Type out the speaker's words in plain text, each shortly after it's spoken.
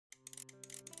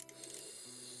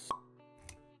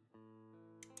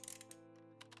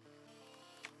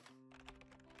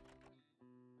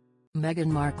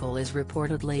Meghan Markle is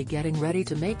reportedly getting ready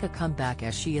to make a comeback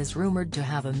as she is rumored to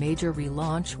have a major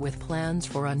relaunch with plans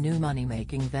for a new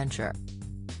money-making venture.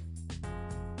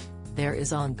 There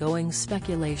is ongoing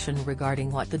speculation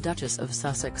regarding what the Duchess of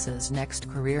Sussex's next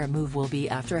career move will be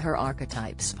after her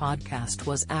Archetypes podcast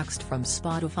was axed from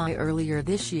Spotify earlier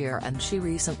this year, and she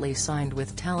recently signed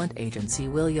with talent agency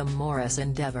William Morris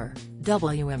Endeavour,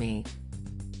 WME.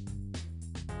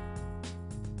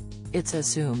 It's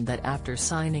assumed that after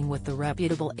signing with the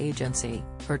reputable agency,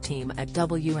 her team at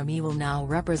WME will now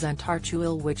represent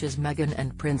Archewell, which is Meghan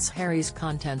and Prince Harry's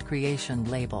content creation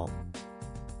label.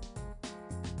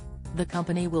 The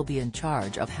company will be in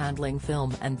charge of handling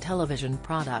film and television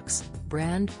products,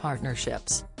 brand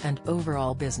partnerships, and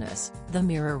overall business, the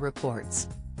Mirror reports.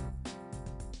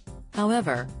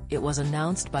 However, it was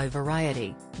announced by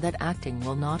Variety that acting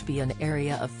will not be an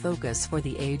area of focus for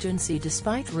the agency,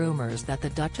 despite rumors that the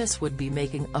Duchess would be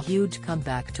making a huge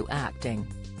comeback to acting.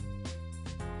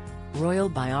 Royal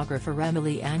biographer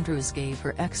Emily Andrews gave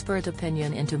her expert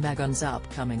opinion into Meghan's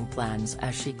upcoming plans,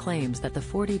 as she claims that the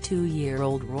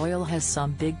 42-year-old royal has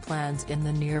some big plans in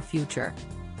the near future.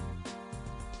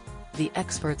 The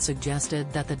expert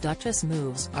suggested that the Duchess'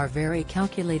 moves are very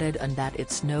calculated and that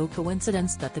it's no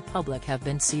coincidence that the public have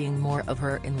been seeing more of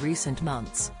her in recent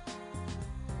months.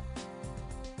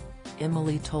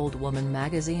 Emily told Woman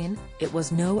magazine, "It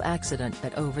was no accident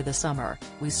that over the summer,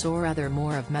 we saw rather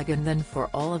more of Meghan than for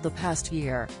all of the past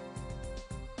year."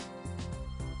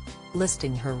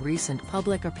 Listing her recent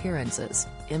public appearances,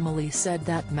 Emily said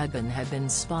that Meghan had been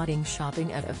spotting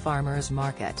shopping at a farmer's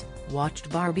market, watched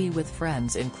Barbie with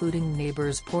friends including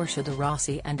neighbours Portia de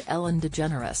Rossi and Ellen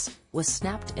DeGeneres, was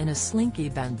snapped in a slinky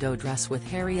bandeau dress with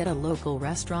Harry at a local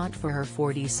restaurant for her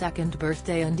 42nd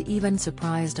birthday, and even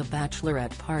surprised a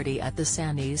bachelorette party at the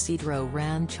San Isidro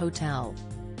Ranch Hotel.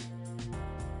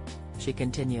 She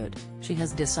continued, "She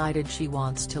has decided she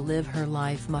wants to live her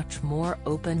life much more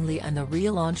openly, and the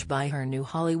relaunch by her new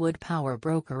Hollywood power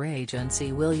broker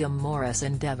agency William Morris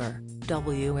Endeavour,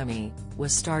 WME,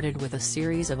 was started with a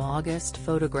series of August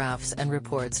photographs and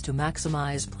reports to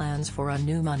maximize plans for a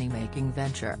new money-making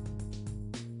venture."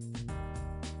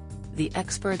 The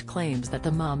expert claims that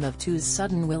the mom of two's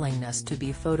sudden willingness to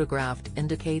be photographed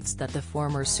indicates that the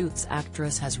former Suits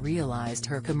actress has realized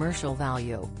her commercial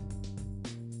value.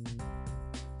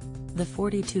 The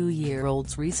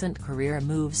 42-year-old's recent career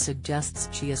move suggests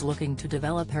she is looking to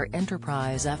develop her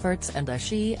enterprise efforts, and as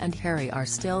she and Harry are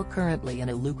still currently in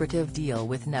a lucrative deal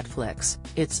with Netflix,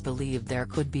 it's believed there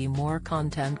could be more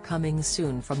content coming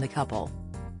soon from the couple.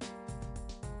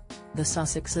 The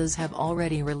Sussexes have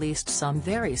already released some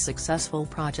very successful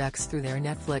projects through their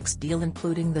Netflix deal,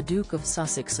 including the Duke of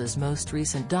Sussex's most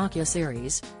recent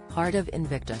docuseries, Heart of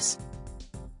Invictus.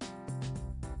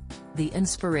 The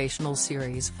inspirational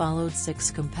series followed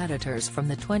 6 competitors from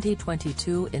the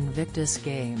 2022 Invictus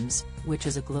Games, which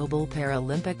is a global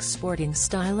Paralympic sporting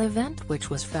style event which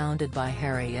was founded by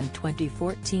Harry in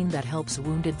 2014 that helps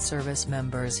wounded service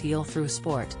members heal through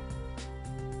sport.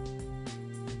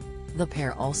 The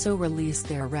pair also released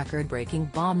their record-breaking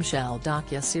bombshell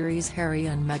docuseries Harry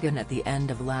and Meghan at the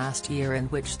end of last year, in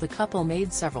which the couple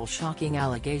made several shocking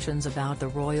allegations about the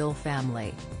royal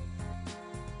family.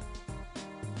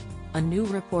 A new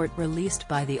report released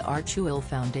by the Archewell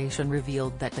Foundation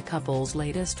revealed that the couple's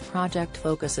latest project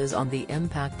focuses on the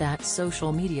impact that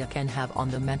social media can have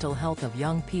on the mental health of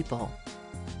young people.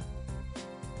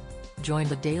 Join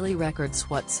the Daily Record's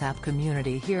WhatsApp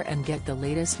community here and get the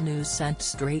latest news sent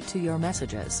straight to your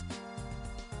messages.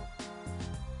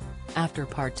 After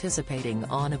participating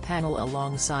on a panel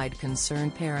alongside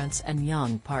concerned parents and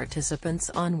young participants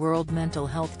on World Mental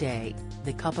Health Day,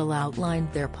 the couple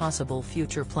outlined their possible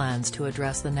future plans to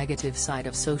address the negative side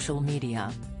of social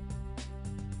media.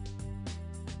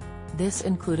 This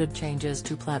included changes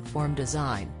to platform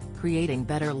design, creating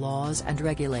better laws and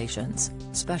regulations,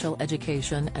 special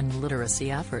education and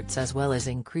literacy efforts, as well as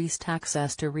increased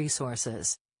access to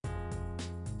resources.